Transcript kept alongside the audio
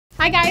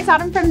Hi guys,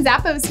 Autumn from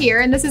Zappos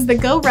here, and this is the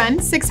Go Run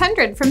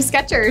 600 from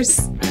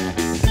SKECHERS.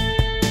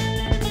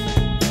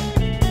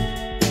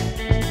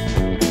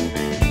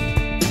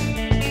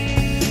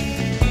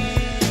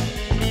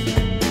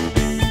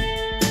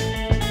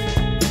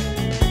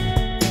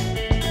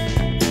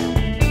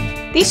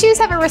 These shoes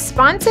have a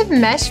responsive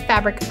mesh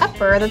fabric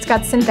upper that's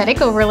got synthetic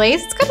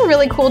overlays. It's got a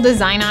really cool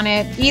design on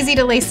it, easy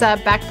to lace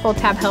up, back pull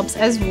tab helps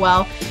as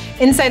well.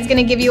 Inside's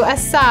gonna give you a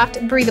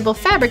soft, breathable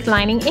fabric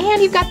lining,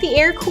 and you've got the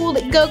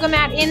air-cooled Goga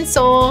Mat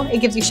insole.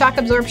 It gives you shock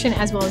absorption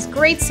as well as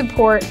great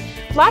support.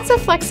 Lots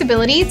of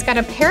flexibility. It's got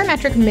a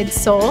Parametric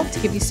midsole to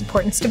give you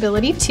support and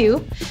stability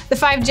too. The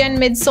 5-gen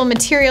midsole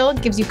material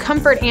gives you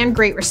comfort and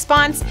great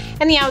response,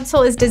 and the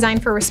outsole is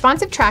designed for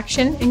responsive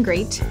traction and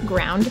great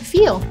ground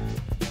feel.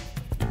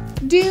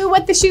 Do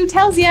what the shoe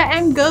tells you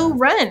and go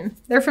run.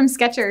 They're from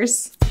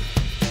SKECHERS.